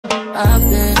I've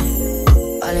been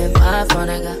all in my phone,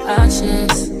 I got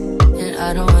options. And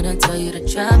I don't wanna tell you to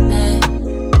drop it,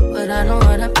 but I don't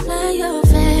wanna play your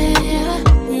fair.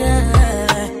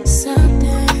 Yeah,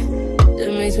 something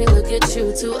that makes me look at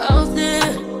you too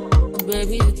often.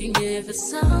 Baby, you can give it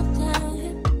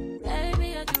something.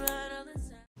 Baby, I can run all the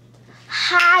time.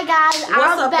 Hi guys,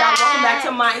 what's up, y'all? Welcome back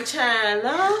to my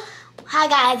channel. Hi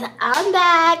guys, I'm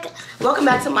back. Welcome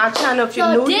back to my channel. If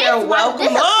you're new here,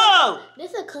 welcome.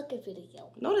 This is a cooking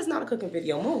video. No, this is not a cooking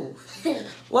video. Move.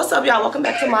 What's up, y'all? Welcome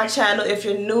back to my channel. If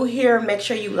you're new here, make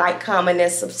sure you like, comment,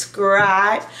 and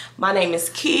subscribe. My name is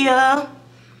Kia.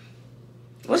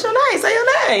 What's your name? Say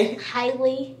your name.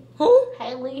 Hailey. Who?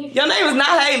 Hailey. Your name is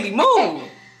not Hailey. Move.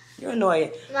 You're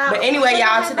annoying. No, but anyway,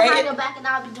 y'all, today. Behind your back and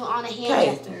I'll be doing all the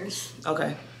hand gestures.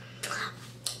 Okay.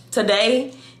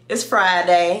 Today is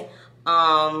Friday.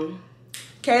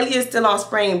 Kaylee is still on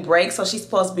spring break, so she's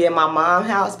supposed to be at my mom's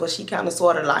house, but she kind of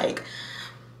sort of like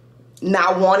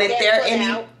not wanted there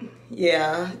any.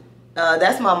 Yeah,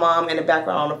 that's my mom in the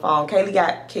background on the phone. Kaylee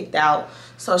got kicked out,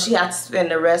 so she has to spend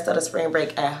the rest of the spring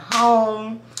break at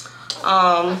home.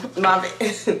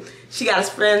 She got to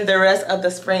spend the rest of the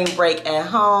spring break at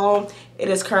home. It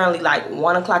is currently like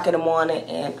 1 o'clock in the morning,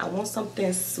 and I want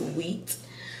something sweet.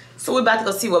 So we're about to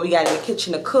go see what we got in the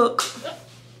kitchen to cook.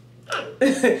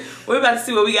 We're about to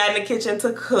see what we got in the kitchen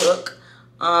to cook.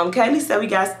 Kaylee said we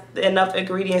got enough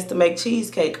ingredients to make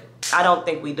cheesecake. I don't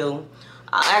think we do.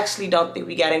 I actually don't think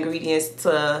we got ingredients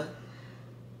to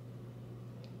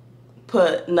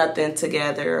put nothing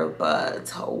together, but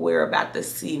we're about to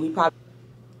see. We probably...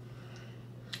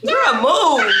 Girl,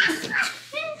 move!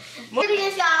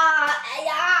 Ingredients, y'all.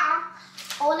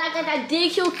 Oh, and I got that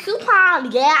DQ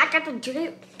coupon. Yeah, I got the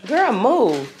drip. Girl,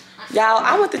 move. Y'all,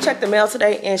 I went to check the mail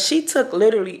today, and she took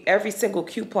literally every single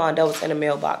coupon that was in the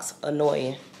mailbox.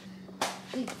 Annoying.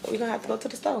 We're gonna have to go to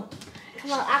the store.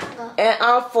 Come on, I can go. And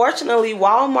unfortunately,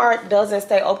 Walmart doesn't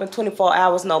stay open 24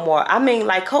 hours no more. I mean,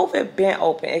 like, COVID been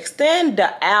open. Extend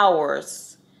the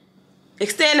hours.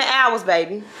 Extend the hours,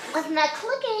 baby. What's not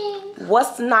clicking?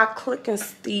 What's not clicking,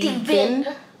 Steven?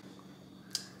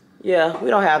 Yeah, we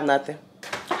don't have nothing.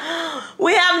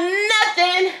 We have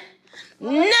nothing.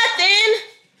 Nothing.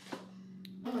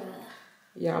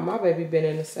 Y'all, my baby been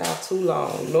in the South too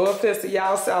long. No offense to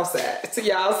y'all South side, to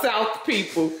y'all South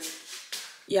people.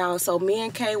 Y'all, so me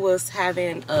and Kay was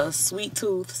having a sweet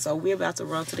tooth, so we're about to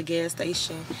run to the gas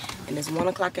station, and it's 1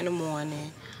 o'clock in the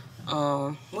morning.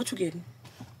 What you getting?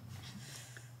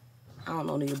 I don't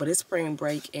know, nigga, but it's spring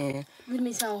break, and we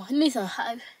need some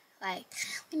hype. Like,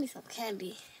 we need some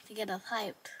candy to get us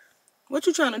hyped. What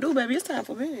you trying to do, baby? It's time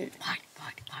for bed.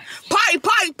 Party.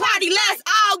 Party, let's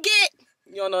all get.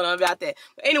 You don't know nothing about that.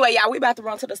 But anyway, y'all, we about to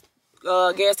run to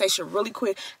the gas station really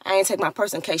quick. I ain't take my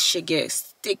purse in case shit gets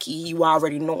sticky. You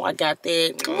already know I got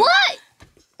that. What?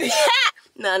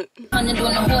 None. Running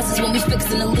on the horses when we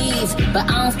fixing to leave, but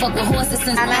I don't fuck with horses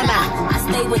since I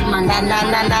stay with my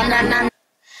na.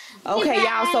 Okay,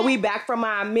 y'all, so we back from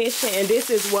our mission, and this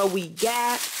is what we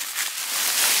got.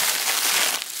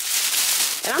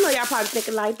 And I know y'all probably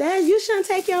thinking like that. You shouldn't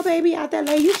take your baby out that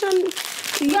late. You shouldn't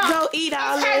go eat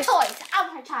all this. It's her toys.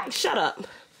 I'm her child. Shut up.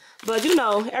 But you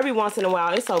know, every once in a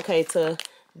while, it's okay to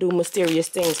do mysterious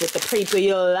things with the people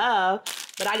you love.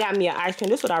 But I got me an ice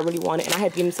cream. This is what I really wanted. And I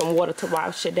had to give me some water to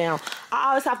wash it down. I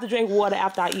always have to drink water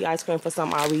after I eat ice cream for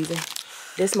some odd reason.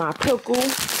 This is my pickle.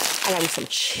 I got me some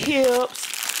chips.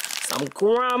 Some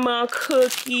grandma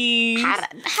cookies. How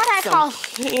that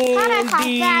cost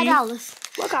 $5?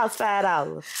 What costs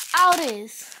 $5? All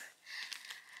this.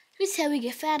 We said we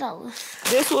get $5.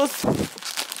 This was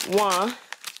 1,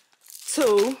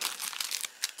 2,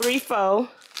 3, 4,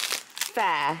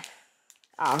 5.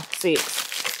 Oh,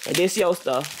 6. And this your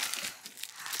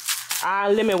stuff.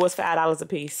 Our limit was $5 a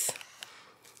piece.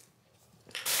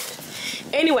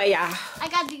 Anyway, y'all. I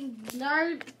got the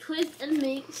nerd twist and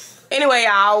mix. Anyway,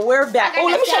 y'all, we're back. Oh,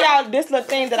 let me show y'all this little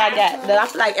thing that I got that I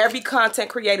feel like every content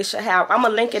creator should have. I'm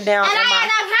gonna link it down in my.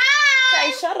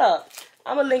 Hey, shut up.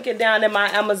 I'm gonna link it down in my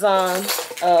Amazon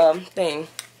thing.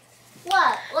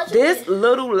 What? This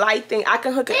little light thing, I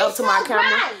can hook it up to my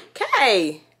camera.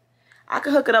 Okay. I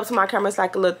can hook it up to my camera. It's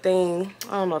like a little thing.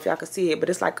 I don't know if y'all can see it, but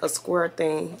it's like a square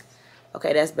thing.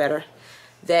 Okay, that's better.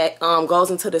 That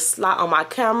goes into the slot on my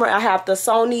camera. I have the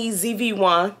Sony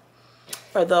ZV1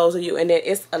 for those of you, and then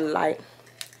it's a light.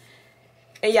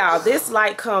 And y'all, this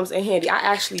light comes in handy. I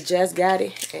actually just got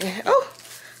it. And, oh,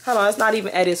 hold on, it's not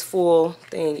even at its full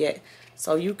thing yet.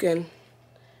 So you can,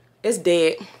 it's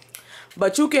dead.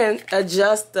 But you can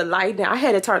adjust the light down. I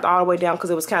had it turned all the way down because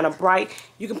it was kind of bright.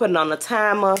 You can put it on the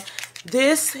timer.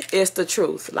 this is the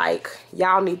truth. Like,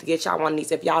 y'all need to get y'all one of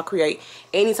these if y'all create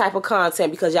any type of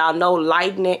content, because y'all know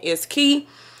lighting is key.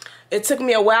 It took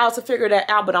me a while to figure that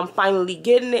out, but I'm finally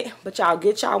getting it. But y'all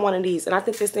get y'all one of these. And I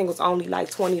think this thing was only like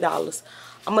 $20.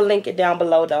 I'm going to link it down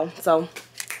below though. So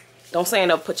don't say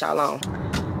enough, put y'all on.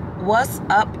 What's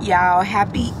up, y'all?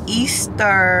 Happy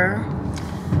Easter.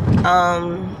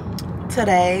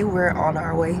 Today we're on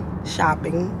our way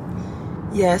shopping.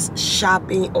 Yes,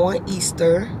 shopping on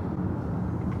Easter.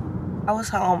 I was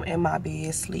home in my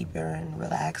bed sleeping and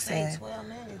relaxing. 12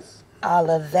 minutes. All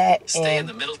of that. Stay in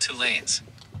the middle 2 lanes.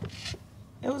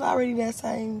 It was already that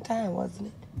same time,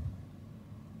 wasn't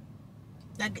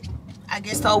it? I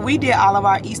guess so. We did all of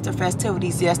our Easter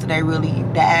festivities yesterday, really.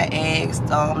 Dad asked,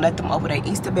 let them open their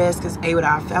Easter baskets, ate with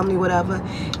our family, whatever.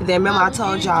 And then remember I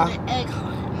told y'all.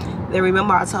 Then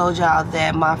remember I told y'all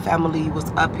that my family was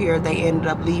up here. They ended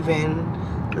up leaving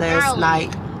last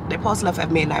night. They supposed to left at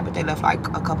midnight, but they left like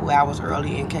a couple hours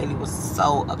early, and Kaylee was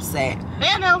so upset. They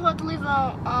were supposed to leave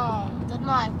on the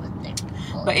night,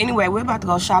 but anyway, we're about to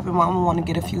go shopping. Mama want to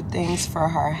get a few things for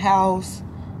her house.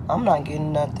 I'm not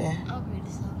getting nothing. I'll get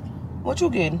something. What you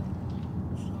getting?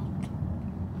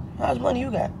 How much money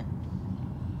you got?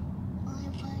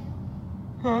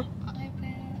 Huh?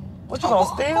 What you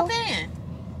gonna steal? Yeah.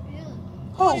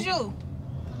 Who's you?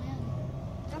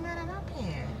 Don't matter, I'm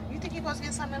paying. You think you're supposed to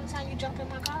get something every time you jump in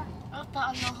my car? I thought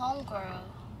I'm your homegirl.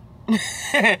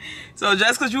 So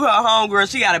just because you her homegirl,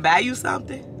 she gotta buy you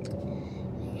something?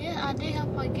 Yeah, I did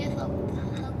help her get something.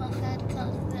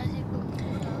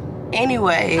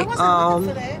 Anyway, I wasn't looking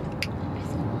for that.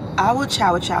 I will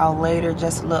chat with y'all later.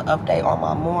 Just a little update on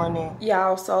my morning.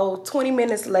 Y'all, so 20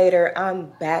 minutes later, I'm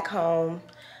back home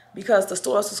because the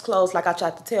stores was closed like I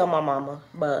tried to tell my mama.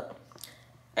 But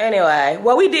anyway,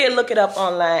 well, we did look it up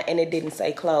online and it didn't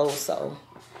say closed. So,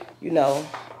 you know,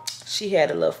 she had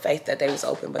a little faith that they was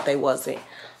open, but they wasn't.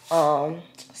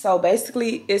 So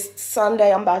basically, it's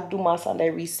Sunday. I'm about to do my Sunday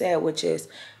reset, which is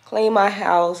clean my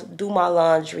house, do my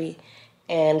laundry,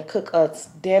 and cook us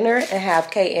dinner and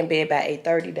have Kay in bed by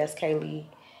 8:30. That's Kaylee.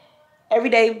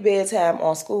 Everyday bedtime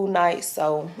on school nights.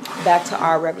 So back to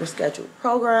our regular scheduled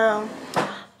program.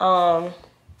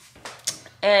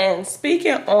 And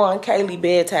speaking on Kaylee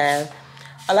bedtime,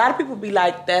 a lot of people be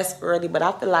like, that's early. But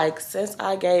I feel like since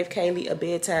I gave Kaylee a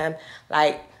bedtime,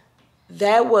 like,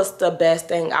 that was the best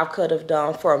thing I could have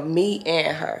done for me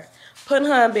and her. Putting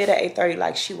her in bed at 8:30,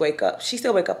 like, she wake up. She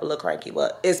still wake up a little cranky,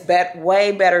 but it's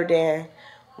way better than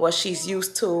what she's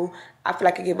used to. I feel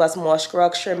like it give us more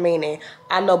structure, meaning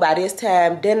I know by this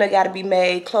time dinner got to be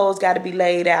made, clothes got to be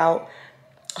laid out,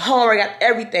 homework, got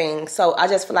everything. So I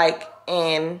just feel like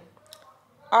in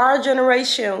our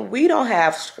generation, we don't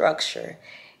have structure.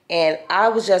 And I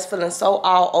was just feeling so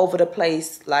all over the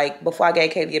place, like, before I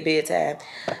gave Katie a bedtime.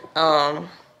 And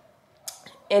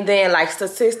then, like,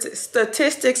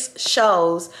 statistics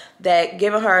shows that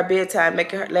giving her a bedtime,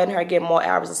 letting her get more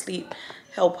hours of sleep,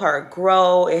 help her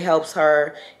grow. It helps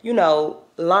her, you know,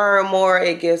 learn more.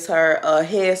 It gives her a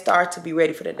head start to be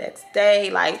ready for the next day.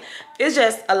 Like, it's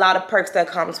just a lot of perks that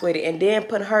comes with it. And then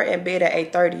putting her in bed at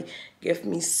 8:30 gives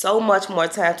me so much more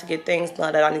time to get things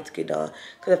done that I need to get done.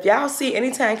 Because if y'all see,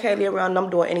 anytime Kaylee around and I'm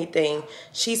doing anything,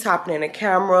 she's hopping in the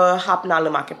camera, hopping out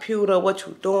of my computer, what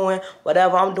you doing,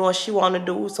 whatever I'm doing, she want to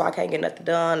do, so I can't get nothing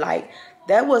done. Like,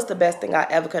 that was the best thing I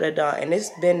ever could have done. And it's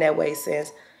been that way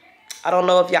since, I don't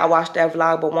know if y'all watched that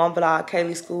vlog, but one vlog,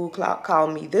 Kaylee's school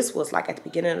called me. This was like at the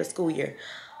beginning of the school year.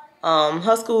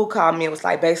 Her school called me and was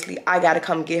like, basically, I got to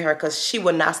come get her because she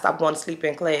would not stop going to sleep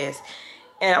in class.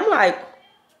 And I'm like,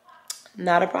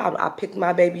 not a problem. I picked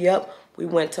my baby up. We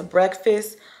went to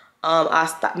breakfast.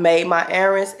 Made my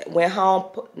errands, went home,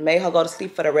 made her go to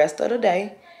sleep for the rest of the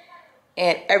day.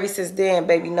 And ever since then,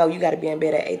 baby, no, you got to be in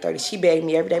bed at 8:30. She begged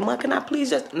me every day, Mom, can I please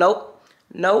just, nope.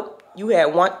 You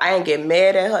had one. I ain't get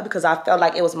mad at her because I felt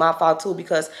like it was my fault too,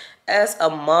 because as a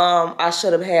mom, I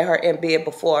should have had her in bed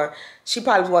before. She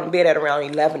probably was going to bed at around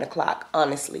 11 o'clock,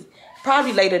 honestly.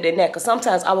 Probably later than that, because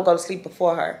sometimes I would go to sleep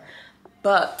before her.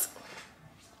 But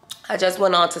I just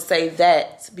went on to say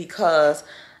that because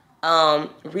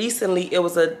recently it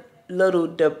was a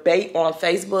little debate on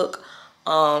Facebook.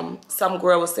 Some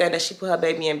girl was saying that she put her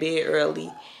baby in bed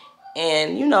early.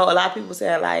 And, you know, a lot of people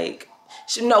saying, like,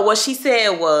 what she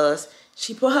said was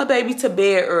she put her baby to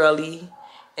bed early,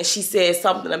 and she said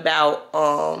something about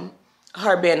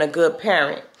her being a good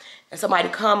parent. And somebody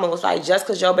comment was like, just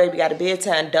because your baby got a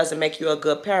bedtime doesn't make you a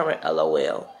good parent,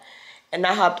 LOL. And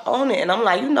I hopped on it, and I'm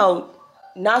like, you know,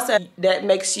 not saying that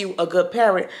makes you a good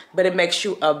parent, but it makes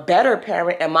you a better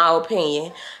parent, in my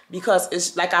opinion, because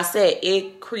it's like I said,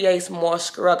 it creates more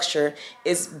structure.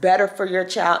 It's better for your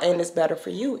child and it's better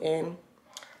for you. And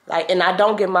I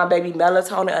don't give my baby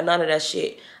melatonin or none of that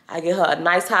shit. I give her a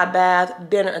nice hot bath,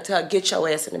 dinner, and tell her, get your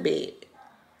ass in the bed,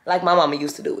 like my mama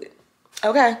used to do it.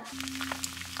 Okay.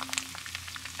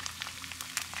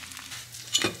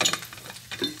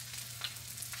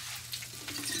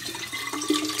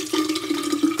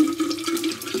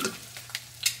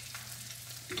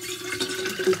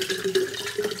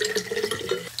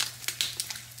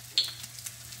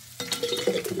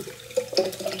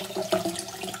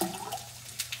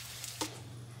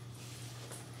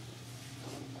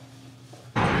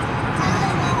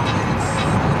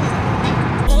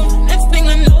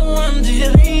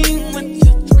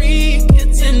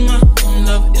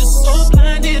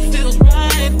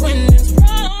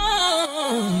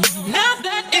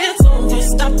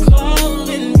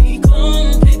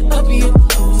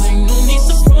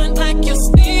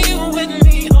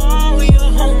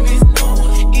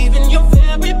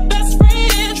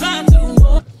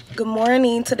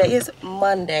 Today is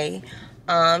Monday.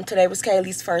 Today was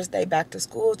Kaylee's first day back to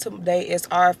school. Today is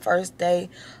our first day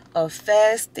of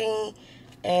fasting,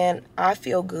 and I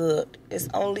feel good. It's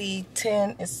only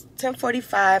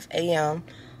 10:45 a.m.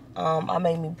 I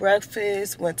made me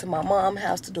breakfast, went to my mom's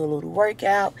house to do a little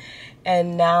workout,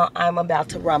 and now I'm about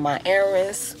to run my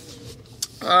errands.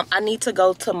 I need to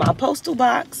go to my postal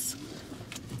box.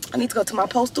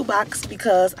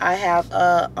 Because I have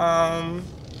a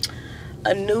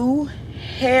new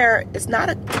hair.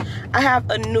 I have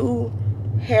a new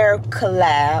hair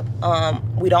collab.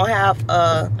 We don't have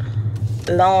a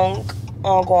long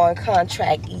ongoing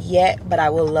contract yet, but I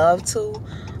would love to.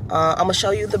 I'm gonna show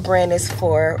you the brand is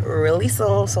for really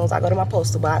soon as I go to my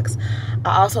postal box.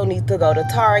 I also need to go to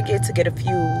Target to get a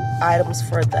few items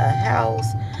for the house.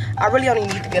 I really only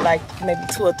need to get like maybe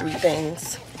 2 or 3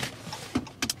 things.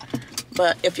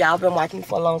 But if y'all been watching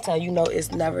for a long time, you know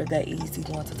it's never that easy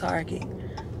going to Target.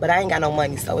 But I ain't got no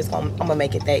money, so I'm gonna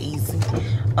make it that easy.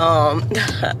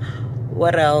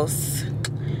 What else?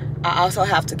 I also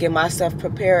have to get myself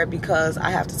prepared because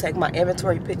I have to take my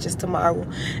inventory pictures tomorrow.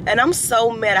 And I'm so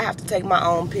mad I have to take my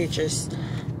own pictures.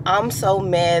 I'm so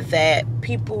mad that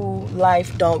people's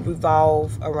life don't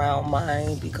revolve around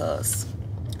mine because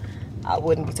I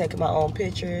wouldn't be taking my own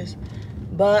pictures.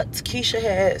 But Keisha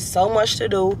had so much to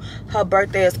do. Her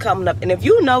birthday is coming up. And if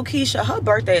you know Keisha, her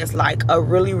birthday is like a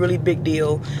really, really big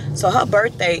deal. So her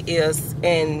birthday is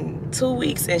in 2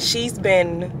 weeks. And she's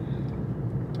been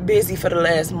busy for the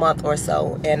last month or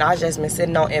so. And I just been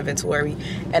sitting on inventory.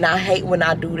 And I hate when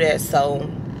I do that. So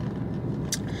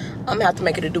I'm going to have to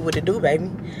make it do what it do, baby.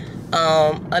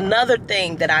 Another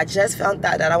thing that I just found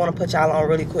out that I want to put y'all on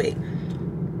really quick.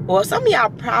 Well, some of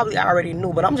y'all probably already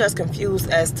knew, but I'm just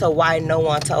confused as to why no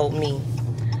one told me.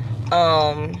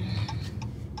 I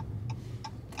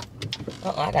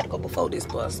gotta go before this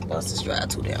bus. The bus is driving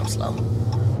too damn slow.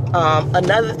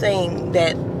 Another thing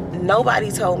that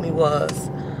nobody told me was,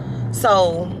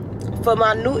 so for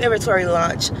my new inventory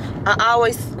launch,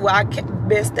 I've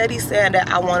been steady saying that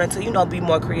I wanted to, you know, be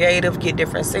more creative, get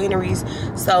different sceneries.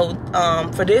 So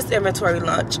for this inventory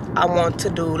launch, I want to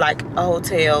do like a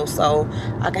hotel so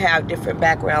I can have different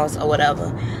backgrounds or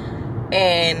whatever.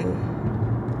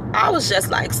 And I was just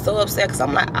like so upset because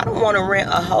I'm like, I don't want to rent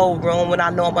a whole room when I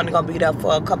know I'm only gonna be there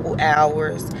for a couple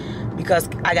hours because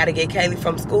I gotta get Kaylee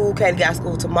from school. Kaylee got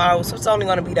school tomorrow, so it's only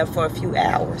gonna be there for a few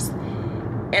hours.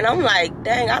 And I'm like,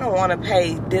 dang, I don't want to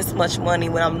pay this much money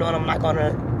when I'm knowing I'm not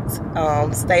gonna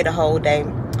stay the whole day.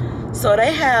 So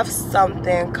they have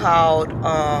something called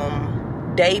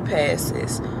day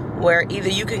passes, where either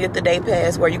you can get the day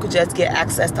pass where you could just get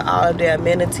access to all of the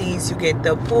amenities. You get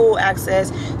the pool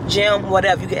access, gym,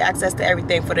 whatever. You get access to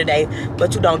everything for the day,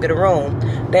 but you don't get a room.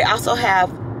 They also have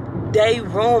day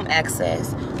room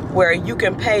access where you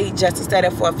can pay just to stay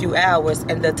there for a few hours,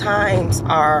 and the times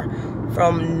are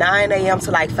from 9 a.m.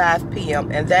 to like 5 p.m.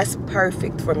 and that's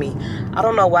perfect for me. I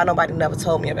don't know why nobody never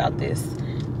told me about this.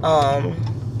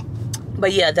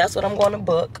 But yeah, that's what I'm going to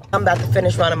book. I'm about to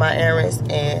finish running my errands,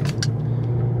 and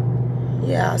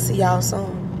yeah, I'll see y'all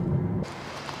soon.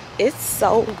 It's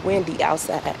so windy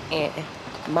outside and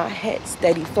my hat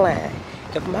steady flying.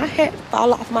 If my hat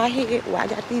fall off my head, well, I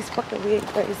got these fucking red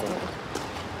braids on,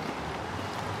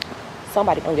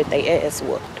 somebody gonna get their ass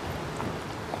whooped.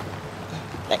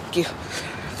 Thank you.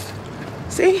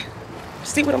 See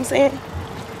what I'm saying?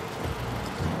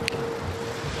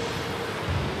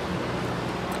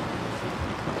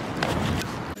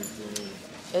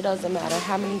 It doesn't matter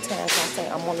how many times I say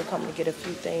I'm only coming to get a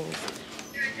few things.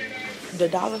 The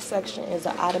dollar section is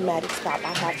an automatic stop.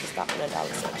 I have to stop in the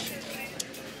dollar section.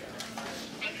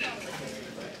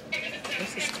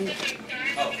 This is cute.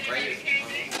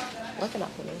 What can I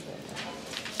put in here?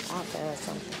 I'll find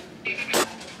something.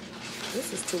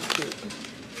 This is too cute.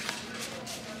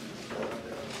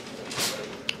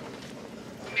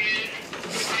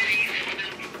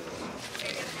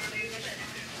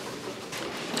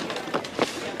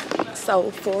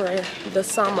 So for the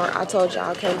summer, I told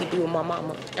y'all I came to be with my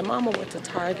mama. And mama went to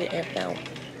Target and found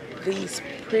these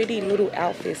pretty little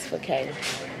outfits for Kay.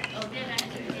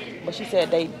 But she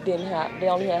said they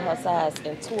only had her size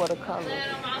in 2 of the colors.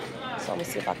 So I'm gonna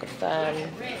see if I can find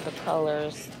the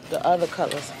colors, the other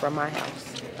colors from my house.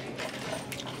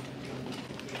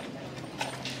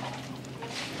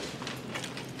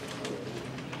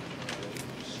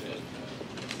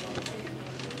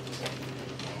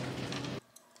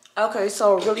 Okay,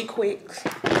 so really quick,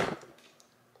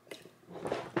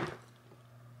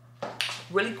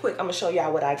 I'm gonna show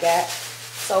y'all what I got.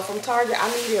 So from Target, I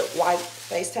needed white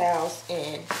face towels,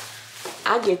 and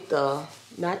I get the,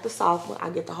 not the soft one, I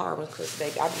get the hard one, because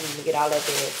baby, I didn't even get all that bad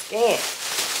skin.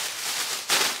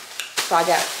 So I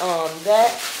got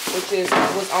that, which was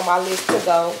on my list to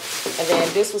go, and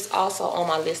then this was also on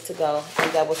my list to go,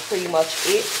 and that was pretty much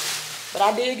it. But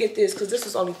I did get this because this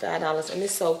was only $5, and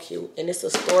it's so cute, and it's a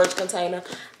storage container.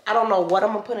 I don't know what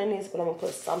I'm gonna put in this, but I'm gonna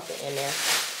put something in there.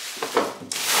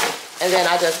 And then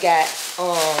I just got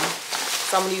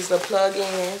some of these little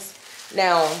plug-ins.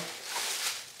 Now,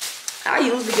 I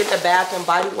usually get the Bath and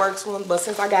Body Works one, but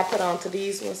since I got put on to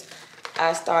these ones,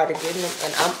 I started getting them,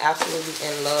 and I'm absolutely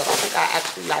in love. I think I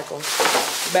actually like them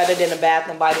better than the Bath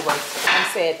and Body Works.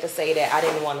 I'm sad to say that. I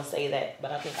didn't want to say that,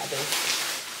 but I think I do.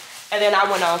 And then I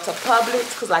went on to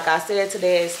Publix, because like I said,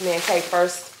 today is me and Kay's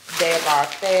first day of our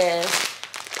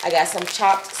fast. I got some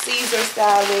chopped Caesar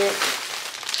salad,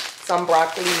 some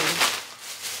broccoli,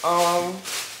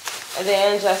 and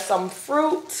then just some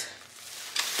fruit,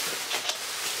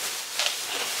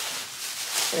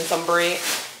 and some bread.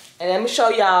 And let me show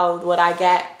y'all what I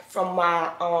got from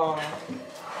my,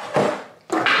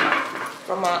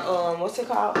 what's it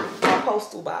called? My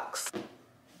postal box.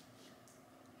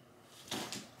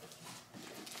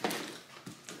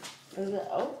 Is it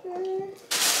open?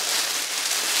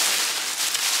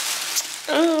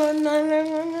 Oh,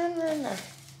 no.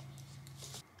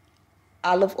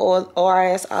 Olive oil,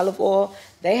 ORS olive oil.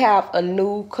 They have a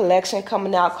new collection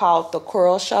coming out called The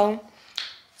Curl Show.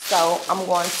 So I'm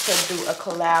going to do a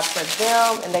collab for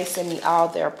them, and they send me all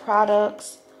their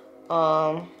products.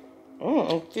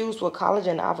 Infused with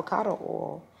collagen and avocado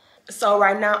oil. So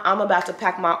right now I'm about to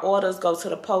pack my orders, go to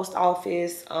the post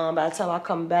office. By the time I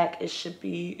come back, it's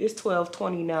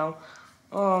 12:20 now.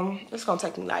 It's gonna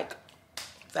take me like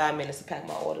 5 minutes to pack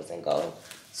my orders and go.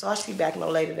 So I should be back no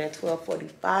later than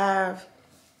 12:45.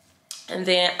 And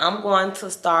then I'm going to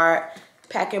start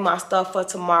packing my stuff for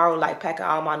tomorrow, like packing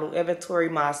all my new inventory,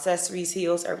 my accessories,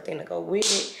 heels, everything to go with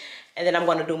it. And then I'm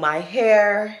gonna do my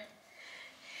hair.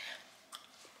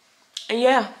 And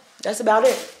yeah, that's about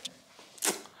it.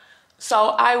 So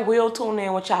I will tune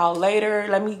in with y'all later.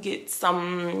 Let me get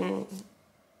some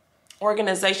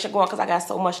organization going, because I got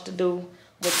so much to do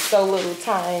with so little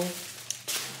time.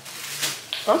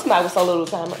 I'm somebody with so little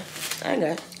time. I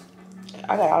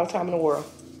got all the time in the world.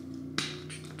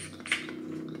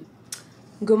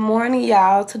 Good morning,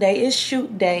 y'all. Today is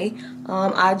shoot day.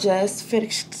 I just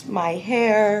finished my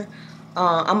hair.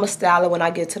 I'm gonna style it when I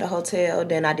get to the hotel.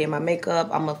 Then I did my makeup.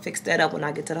 I'm gonna fix that up when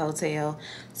I get to the hotel.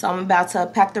 So I'm about to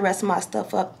pack the rest of my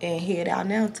stuff up and head out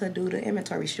now to do the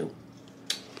inventory shoot.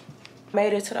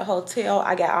 Made it to the hotel.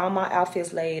 I got all my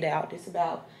outfits laid out. It's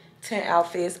about 10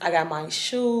 outfits. I got my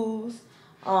shoes,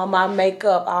 my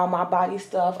makeup, all my body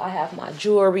stuff. I have my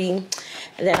jewelry.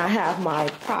 And then I have my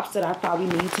props that I probably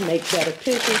need to make better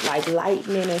pictures, like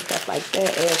lightning and stuff like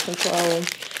that, air control,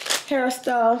 hair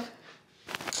stuff.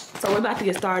 So we're about to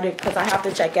get started because I have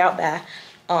to check out by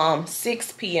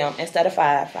 6 p.m. instead of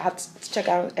 5. I have to check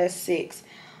out at 6.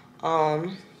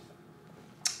 And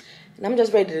I'm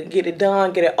just ready to get it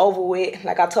done, get it over with.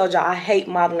 Like I told y'all, I hate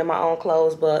modeling my own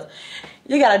clothes, but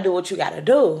you gotta do what you gotta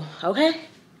do, okay?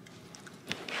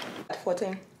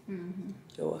 14? Mm-hmm.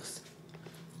 Yours.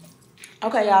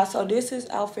 Okay, y'all, so this is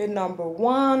outfit number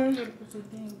 1.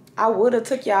 I would have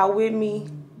took y'all with me,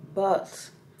 but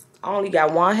I only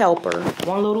got one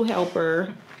little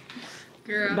helper.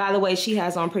 Girl. By the way, she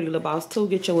has on Pretty Little Boss too.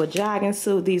 Get you a jogging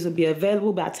suit. These will be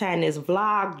available by the time this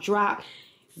vlog drop.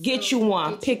 Get you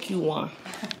one. Pick you one.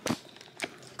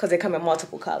 Because they come in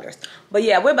multiple colors. But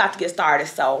yeah, we're about to get started,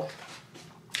 so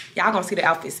y'all gonna see the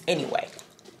outfits anyway.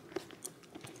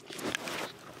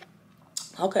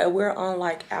 Okay, we're on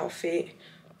like outfit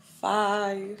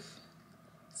 5.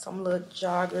 Some little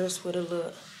joggers with a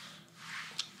little,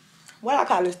 what I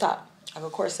call this top? Like a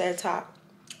corset top.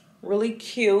 Really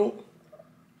cute.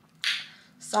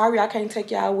 Sorry I can't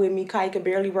take y'all with me. Kai can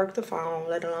barely work the phone,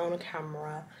 let alone a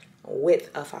camera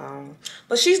with a phone.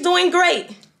 But she's doing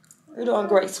great. You're doing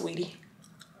great, sweetie.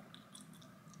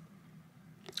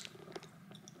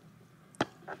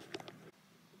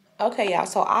 Okay, y'all,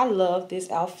 so I love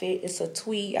this outfit. It's a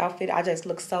tweed outfit. I just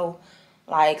look so,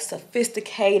 like,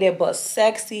 sophisticated but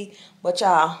sexy. But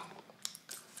y'all,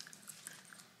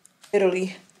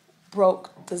 literally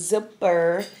broke the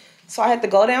zipper. So I had to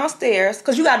go downstairs,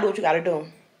 because you got to do what you got to do.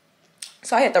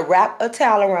 So I had to wrap a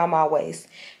towel around my waist.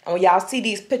 And when y'all see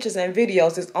these pictures and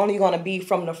videos, it's only going to be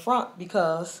from the front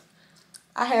because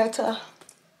I had to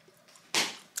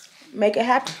make it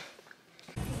happen.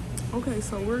 Okay,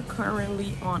 so we're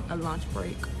currently on a lunch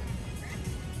break.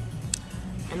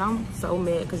 And I'm so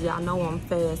mad because y'all know I'm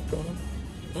fasting.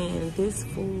 And this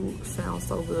food sounds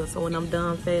so good. So when I'm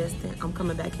done fasting, I'm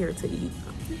coming back here to eat.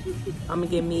 I'm going to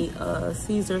get me a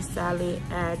Caesar salad,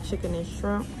 add chicken and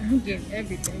shrimp. I'm getting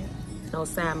everything. No,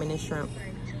 salmon and shrimp.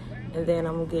 And then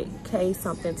I'm going to get Kay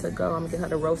something to go. I'm going to get her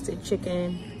the roasted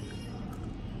chicken.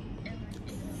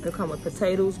 It'll come with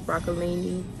potatoes,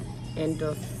 broccolini, and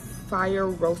the fire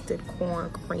roasted corn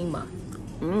creamer.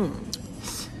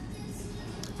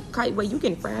 Kite, wait, you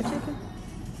getting fried chicken?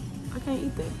 I can't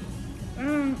eat that.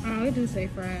 Oh, it do say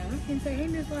fried. I can say,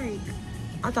 ain't this like?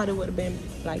 I thought it would have been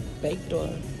like baked or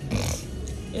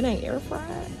it ain't air fried.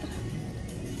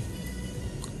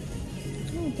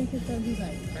 I don't think it's gonna be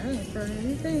like fried for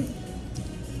anything.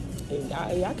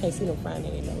 I can't see no frying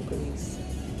in no grease.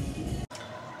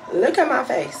 Look at my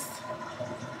face.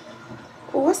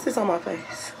 Oh, what's this on my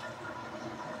face?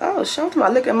 Oh, show to my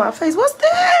look at my face. What's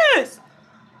this?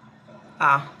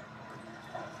 Ah,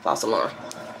 false alarm.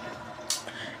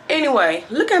 Anyway,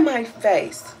 look at my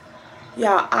face.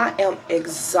 Y'all, I am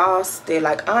exhausted.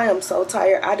 Like, I am so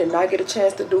tired. I did not get a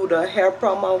chance to do the hair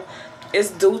promo. It's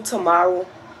due tomorrow,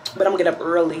 but I'm gonna get up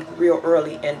early, real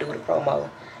early, and do the promo.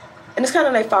 And it's kind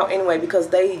of their fault anyway because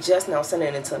they just now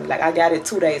sending it to me. Like, I got it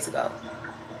 2 days ago.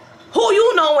 Who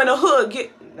you know in the hood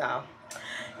get... No.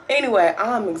 Anyway,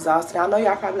 I'm exhausted. I know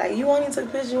y'all probably like, you want to take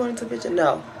a picture? You want to take a picture?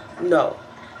 No. No.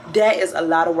 That is a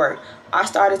lot of work. I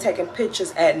started taking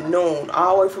pictures at noon.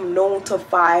 All the way from noon to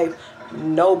 5.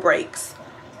 No breaks.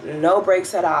 No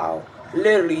breaks at all.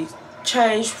 Literally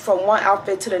changed from one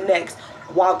outfit to the next.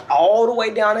 Walked all the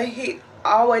way down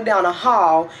the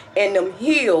hall in them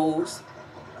heels.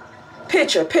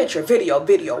 Picture, video,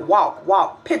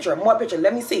 walk, picture, more picture.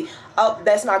 Let me see. Oh,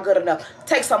 that's not good enough.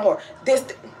 Take some more.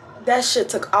 That shit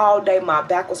took all day. My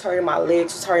back was hurting, my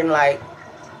legs was hurting. Like,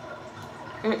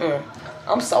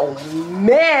 I'm so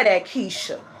mad at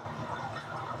Keisha.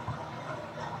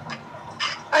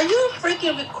 Are you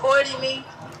freaking recording me?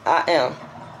 I am.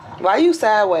 Why you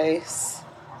sideways?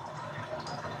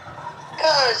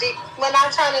 Cause when I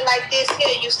turn it like this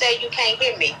here, you say you can't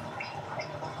hear me.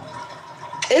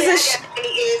 Isn't she? I got many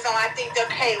ears on. I think they're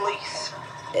Kaylee's.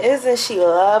 Isn't she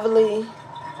lovely?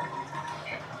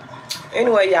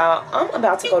 Anyway, y'all, I'm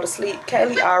about to go to sleep.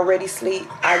 Kaylee already sleep.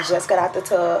 I just got out the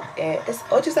tub and it's,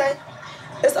 what you say?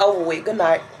 It's over with. Good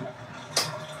night.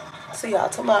 See y'all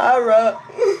tomorrow.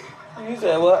 You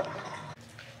said what?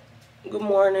 Good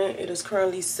morning. It is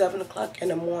currently 7 o'clock in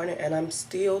the morning and I'm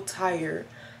still tired,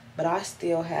 but I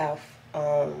still have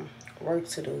work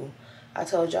to do. I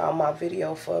told y'all my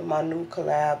video for my new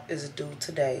collab is due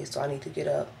today, so I need to get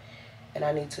up and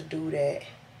I need to do that.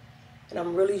 And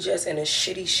I'm really just in a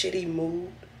shitty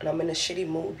mood. And I'm in a shitty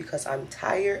mood because I'm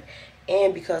tired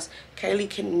and because Kaylee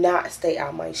cannot stay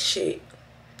out my shit.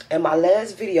 In my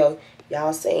last video,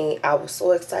 y'all saying I was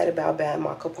so excited about buying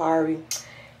my Kapari.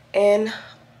 And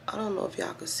I don't know if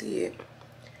y'all can see it.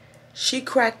 She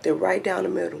cracked it right down the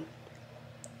middle.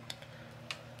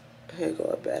 Here go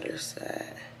a better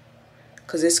side.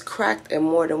 Because it's cracked in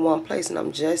more than one place and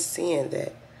I'm just seeing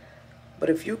that. But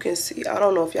if you can see, I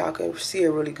don't know if y'all can see it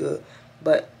really good,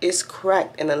 but it's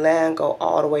cracked and the line go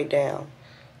all the way down.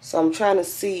 So I'm trying to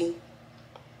see.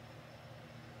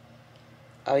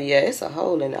 Oh yeah, it's a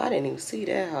hole in it. I didn't even see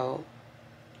that hole.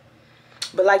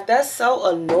 But like, that's so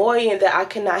annoying that I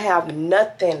cannot have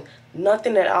nothing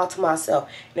at all to myself.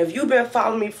 And if you've been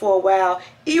following me for a while,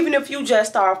 even if you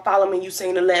just started following me, you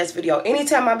seen the last video,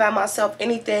 anytime I buy myself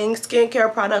anything,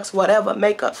 skincare products, whatever,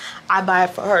 makeup, I buy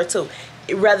it for her too,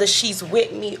 whether she's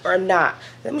with me or not.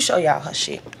 Let me show y'all her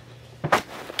shit.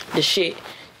 The shit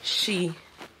she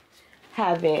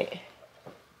haven't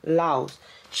lost.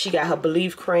 She got her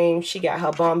Believe cream. She got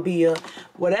her Bombilla.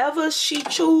 Whatever she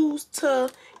choose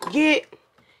to get,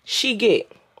 she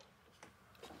get.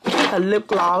 Her lip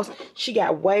gloss. She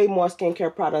got way more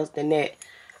skincare products than that.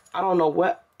 I don't know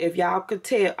what, if y'all could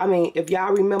tell. I mean, if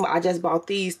y'all remember, I just bought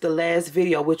these the last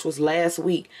video, which was last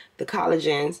week. The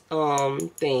collagens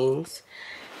things.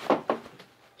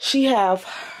 She have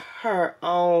her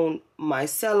own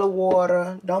micellar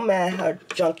water. Don't mind her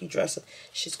junky dresser.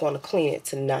 She's going to clean it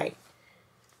tonight.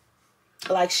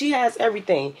 Like, she has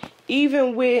everything.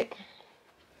 Even with,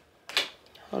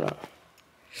 hold on.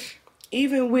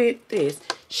 Even with this,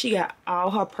 she got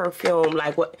all her perfume.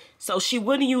 Like what? So she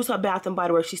wouldn't use her Bath and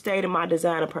Body Works. She stayed in my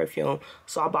designer perfume.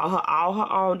 So I bought her all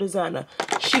her own designer.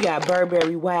 She got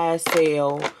Burberry,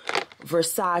 YSL,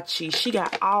 Versace. She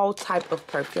got all type of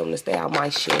perfume to stay out my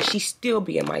shit. She still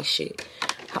be in my shit.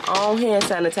 Her own hand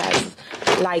sanitizers.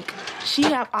 Like, she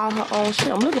have all her own shit.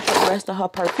 I'm looking for the rest of her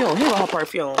perfume. Here are her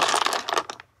perfume.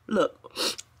 Look.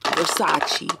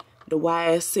 Versace. The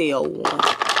YSL one.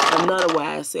 Another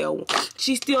YSL one.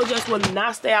 She still just will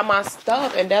not stay out my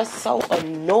stuff. And that's so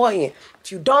annoying.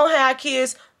 If you don't have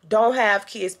kids, don't have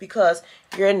kids, because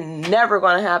you're never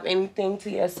going to have anything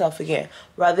to yourself again.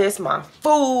 Whether it's my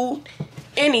food,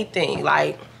 anything.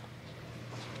 Like,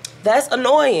 that's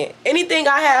annoying. Anything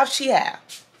I have, she have.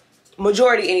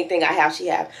 Majority anything I have, she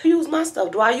have. Use my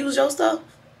stuff. Do I use your stuff?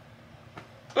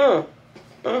 I'm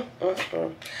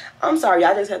sorry,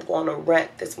 I just had to go on a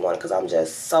rant this morning because I'm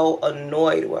just so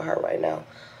annoyed with her right now.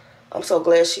 I'm so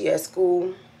glad she at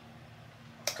school.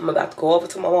 I'm about to go over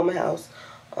to my mama's house.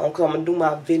 Because I'm going to do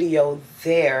my video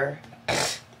there.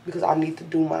 Because I need to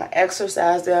do my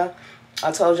exercise there.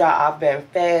 I told y'all I've been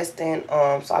fasting.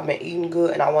 So I've been eating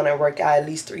good. And I want to work out at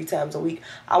least 3 times a week.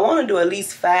 I want to do at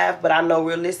least 5. But I know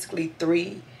realistically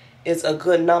 3 is a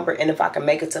good number. And if I can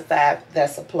make it to 5,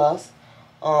 that's a plus.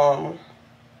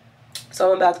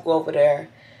 So I'm about to go over there.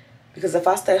 Because if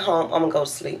I stay home, I'm going to go to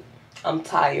sleep. I'm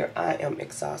tired. I am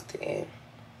exhausted. And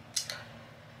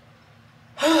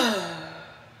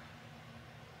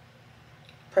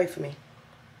pray for me.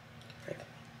 Pray for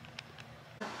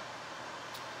me.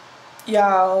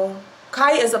 Y'all,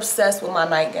 Kaya is obsessed with my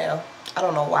nightgown. I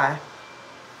don't know why.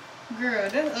 Girl,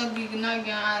 that ugly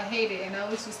nightgown, I hate it, and I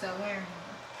wish you stopped wearing it.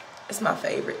 It's my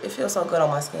favorite. It feels so good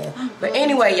on my skin. But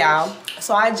anyway, y'all,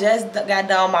 so I just got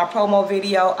done my promo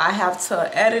video. I have to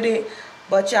edit it.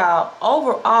 But y'all,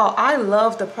 overall, I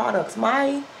love the products.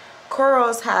 My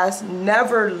curls has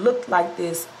never looked like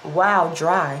this while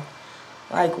dry.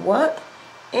 Like, what?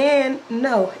 And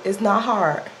no, it's not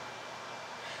hard.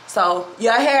 So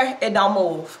your hair, it don't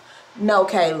move. No,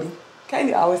 Kaylee.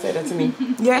 Kaylee always said that to me.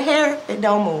 Your hair, it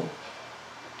don't move.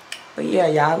 But yeah,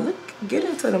 y'all, look, get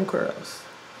into them curls.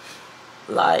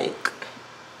 Like,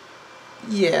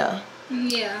 yeah.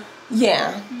 Yeah.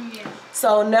 Yeah. Yeah.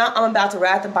 So now I'm about to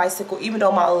ride the bicycle, even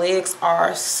though my legs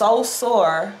are so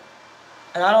sore.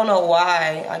 And I don't know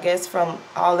why. I guess from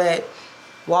all that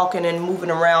walking and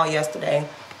moving around yesterday.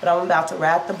 But I'm about to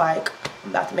ride the bike.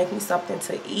 I'm about to make me something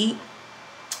to eat.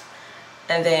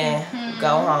 And then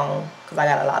go home. Because I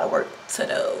got a lot of work to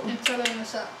do. And throw it in the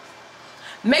shop.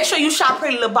 Make sure you shop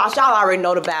Pretty Little Boss. Y'all already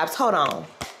know the vibes. Hold on.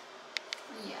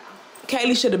 Yeah.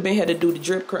 Kaylee should have been here to do the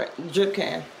drip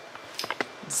can.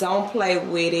 Don't play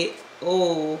with it.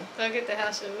 Oh. Don't get the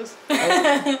house shoes.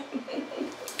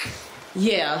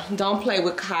 Yeah, don't play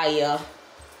with Kaya.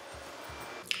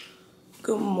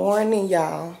 Good morning,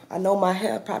 y'all. I know my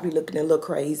hair probably looking a little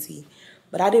crazy,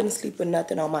 but I didn't sleep with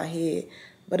nothing on my head.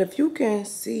 But if you can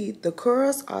see, the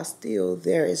curls are still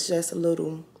there. It's just a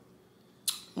little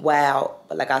wild.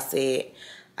 But like I said,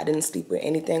 I didn't sleep with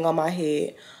anything on my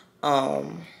head.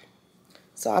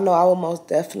 So I know I will most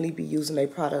definitely be using their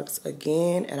products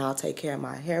again, and I'll take care of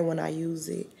my hair when I use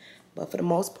it. But for the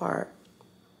most part,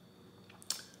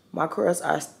 my curls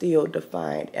are still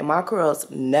defined, and my curls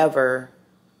never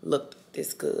looked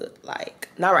this good. Like,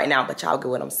 not right now, but y'all get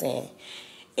what I'm saying.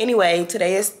 Anyway,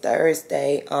 today is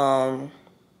Thursday, and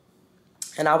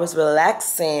I was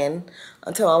relaxing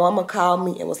until my mama called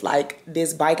me and was like,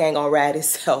 this bike ain't gonna ride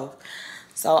itself.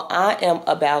 So I am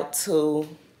about to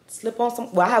slip on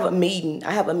some, well, I have a meeting.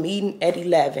 I have a meeting at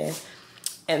 11,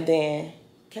 and then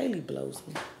Kaylee blows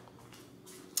me.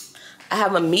 I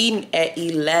have a meeting at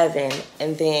 11,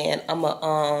 and then I'm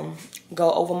gonna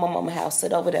go over my mama's house,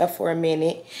 sit over there for a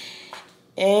minute,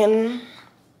 and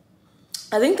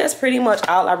I think that's pretty much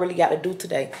all I really got to do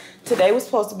today. Today was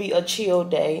supposed to be a chill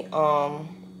day, but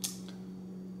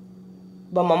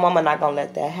my mama not gonna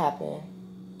let that happen.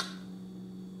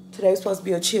 Today was supposed to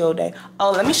be a chill day.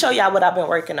 Oh, let me show y'all what I've been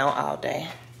working on all day.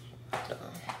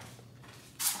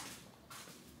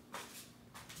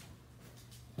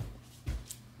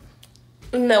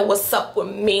 know what's up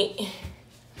with me.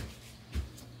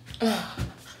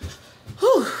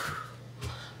 Whew.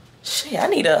 Shit, I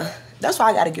need a, that's why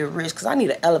I gotta get rich, because I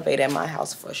need an elevator in my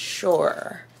house for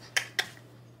sure.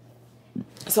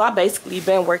 So I basically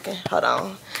been working, hold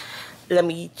on. Let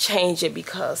me change it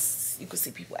because you can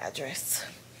see people's address.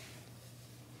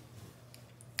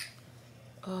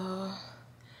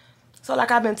 So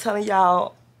like I've been telling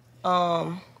y'all,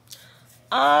 I've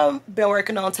been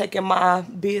working on taking my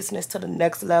business to the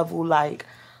next level. Like,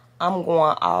 I'm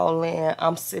going all in.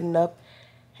 I'm sitting up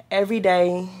every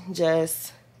day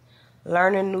just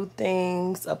learning new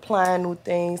things, applying new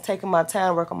things, taking my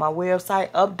time, working on my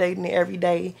website, updating it every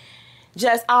day.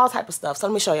 Just all type of stuff. So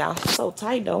let me show y'all. So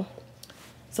tight though.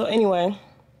 So anyway,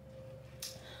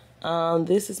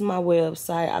 this is my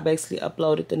website. I basically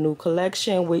uploaded the new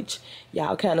collection, which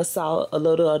y'all kind of saw a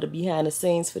little of the behind the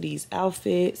scenes for these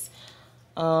outfits.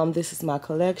 This is my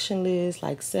collection list,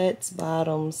 like sets,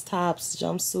 bottoms, tops,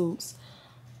 jumpsuits.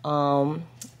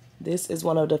 This is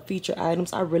one of the feature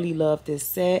items. I really love this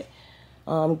set.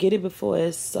 Get it before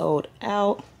it's sold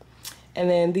out. And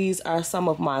then these are some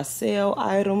of my sale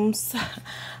items.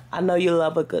 I know you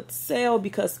love a good sale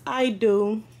because I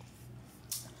do.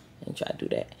 And try to do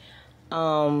that.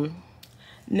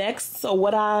 Next, so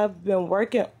what I've been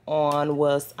working on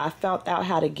was I found out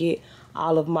how to get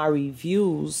all of my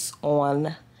reviews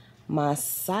on my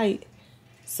site.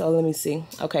 So let me see.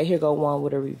 Okay, here go one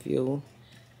with a review.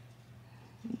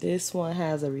 This one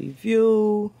has a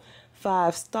review,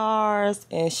 5 stars,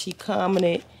 and she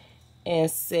commented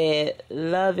and said,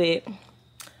 love it.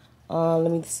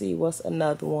 Let me see, what's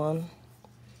another one?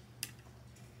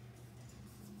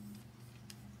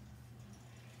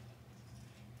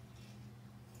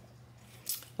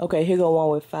 Okay, here go one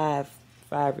with five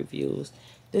reviews.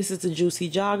 This is the Juicy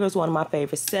Joggers, one of my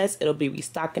favorite sets. It'll be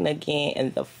restocking again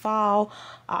in the fall.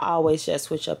 I always just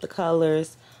switch up the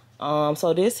colors.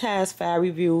 So this has 5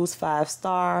 reviews, 5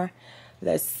 star.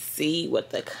 Let's see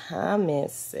what the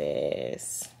comment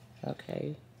says.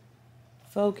 Okay,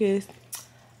 focus.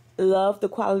 Love the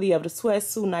quality of the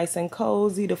sweatsuit, nice and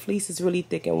cozy. The fleece is really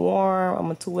thick and warm.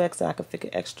 I'm a 2X and I can fit it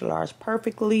extra large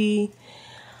perfectly.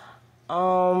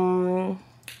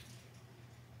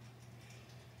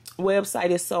 Website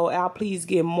is sold out. Please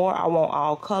get more. I want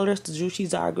all colors. The Juicy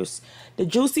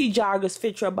Joggers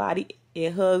fit your body.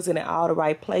 It hugs in all the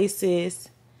right places.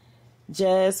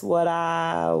 Just what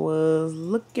I was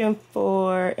looking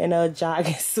for in a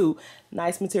jogging suit.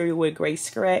 Nice material with great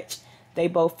stretch. They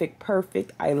both fit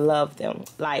perfect. I love them.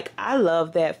 Like, I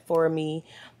love that for me.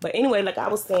 But anyway, like I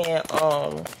was saying,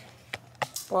 I'm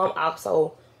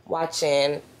also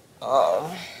watching,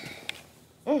 oh,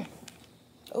 I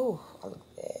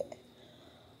look bad.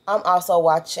 I'm also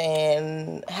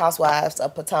watching Housewives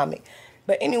of Potomac.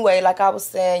 But anyway, like I was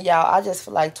saying, y'all, I just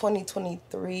feel like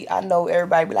 2023, I know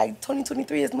everybody be like,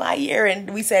 2023 is my year, and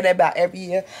we say that about every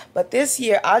year. But this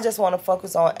year, I just want to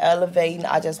focus on elevating.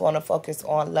 I just want to focus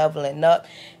on leveling up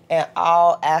in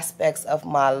all aspects of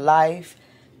my life.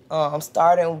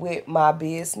 Starting with my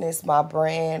business, my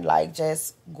brand, like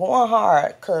just going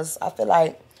hard. Because I feel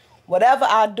like whatever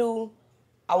I do,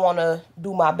 I want to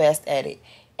do my best at it.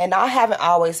 And I haven't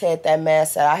always had that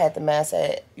mindset. I had the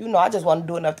mindset, you know, I just want to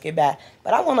do enough to get back.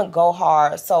 But I want to go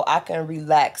hard so I can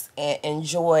relax and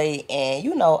enjoy and,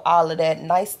 you know, all of that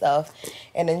nice stuff.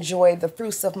 And enjoy the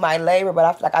fruits of my labor. But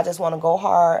I feel like I just want to go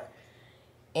hard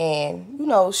and, you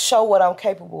know, show what I'm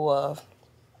capable of.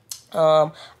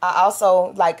 I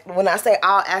also, like, when I say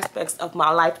all aspects of my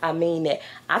life, I mean that.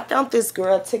 I found this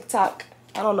girl TikTok.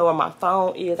 I don't know where my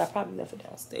phone is. I probably left it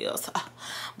downstairs.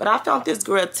 But I found this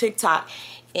girl TikTok.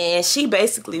 And she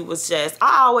basically was just,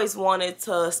 I always wanted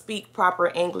to speak proper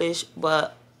English,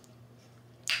 but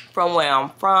from where I'm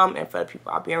from and for the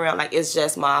people I've been around, like, it's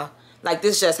just my, like,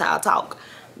 this is just how I talk.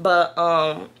 But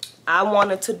I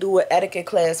wanted to do an etiquette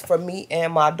class for me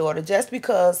and my daughter, just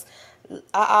because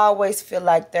I always feel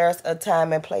like there's a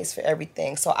time and place for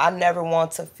everything. So I never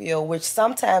want to feel, which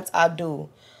sometimes I do,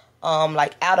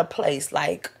 like, out of place,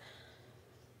 like,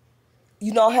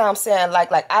 you know how I'm saying?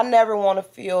 Like I never want to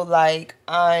feel like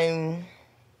I'm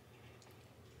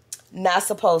not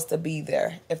supposed to be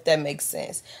there, if that makes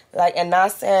sense. Like, and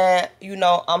not saying, you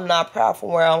know, I'm not proud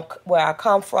from where I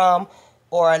come from,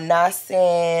 or not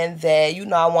saying that, you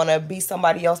know, I want to be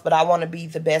somebody else, but I want to be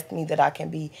the best me that I can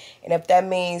be. And if that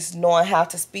means knowing how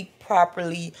to speak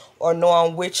properly, or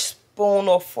knowing which spoon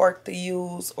or fork to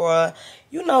use, or,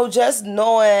 you know, just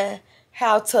knowing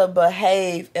how to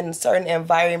behave in a certain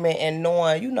environment and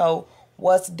knowing, you know,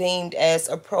 what's deemed as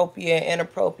appropriate and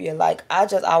inappropriate. Like, I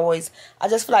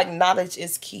just feel like knowledge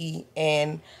is key,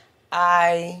 and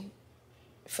I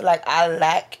feel like I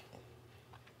lack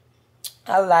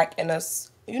in a,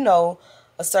 you know,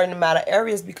 a certain amount of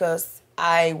areas because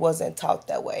I wasn't taught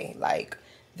that way. Like,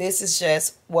 this is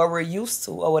just what we're used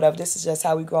to or whatever. This is just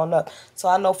how we grown up. So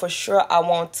I know for sure I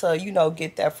want to, you know,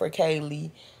 get that for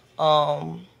Kaylee.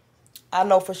 I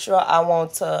know for sure I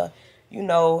want to, you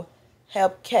know,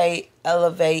 help Kay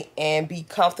elevate and be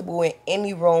comfortable in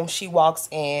any room she walks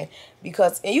in.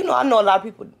 Because, and you know, I know a lot of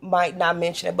people might not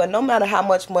mention it, but no matter how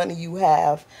much money you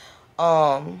have,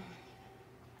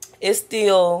 it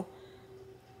still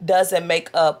doesn't make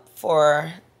up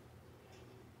for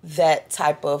that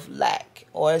type of lack,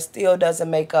 or it still doesn't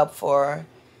make up for,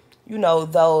 you know,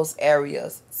 those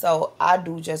areas. So I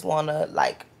do just want to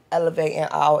like elevate in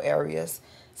all areas.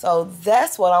 So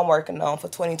that's what I'm working on for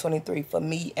 2023 for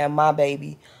me and my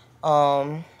baby.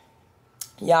 Y'all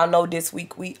know this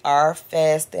week we are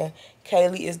fasting.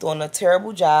 Kaylee is doing a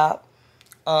terrible job.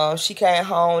 She came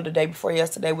home the day before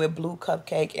yesterday with blue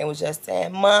cupcake and was just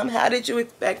saying, Mom, how did you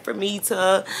expect for me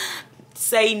to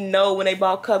say no when they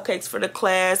bought cupcakes for the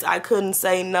class? I couldn't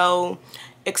say no,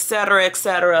 etc.,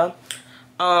 etc.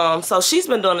 So she's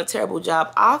been doing a terrible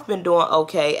job. I've been doing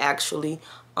okay, actually.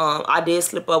 I did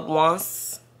slip up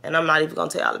once, and I'm not even going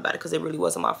to tell y'all about it because it really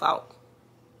wasn't my fault.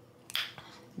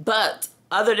 But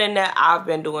other than that, I've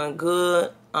been doing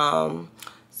good.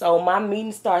 So my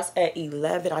meeting starts at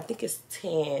 11. I think it's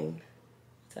 10.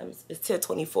 It's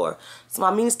 10:24. So my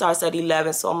meeting starts at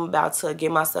 11. So I'm about to get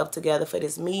myself together for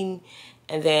this meeting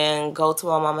and then go to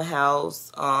my mama's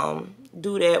house.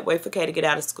 Do that. Wait for Kay to get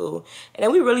out of school. And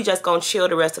then we really just going to chill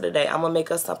the rest of the day. I'm going to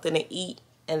make us something to eat.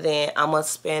 And then I'm going to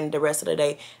spend the rest of the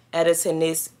day editing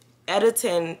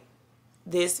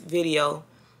this video.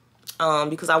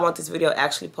 Because I want this video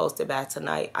actually posted by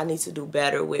tonight. I need to do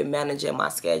better with managing my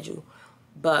schedule.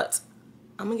 But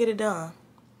I'm going to get it done.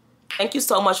 Thank you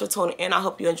so much for tuning in. I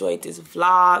hope you enjoyed this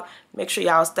vlog. Make sure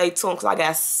y'all stay tuned because I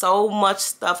got so much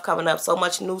stuff coming up. So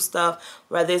much new stuff.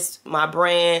 Whether it's my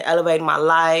brand, elevating my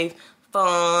life,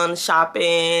 fun,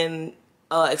 shopping,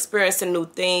 experiencing new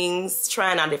things,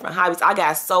 trying out different hobbies. I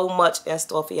got so much in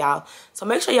store for y'all. So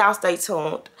make sure y'all stay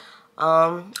tuned.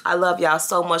 I love y'all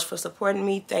so much for supporting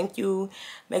me. Thank you.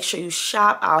 Make sure you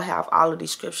shop. I'll have all the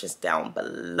descriptions down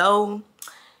below.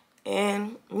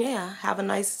 And yeah, have a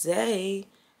nice day.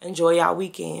 Enjoy y'all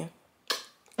weekend.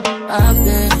 I've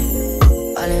been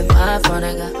all in my phone,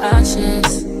 I got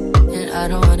options, and I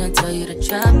don't wanna tell you to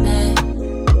drop it.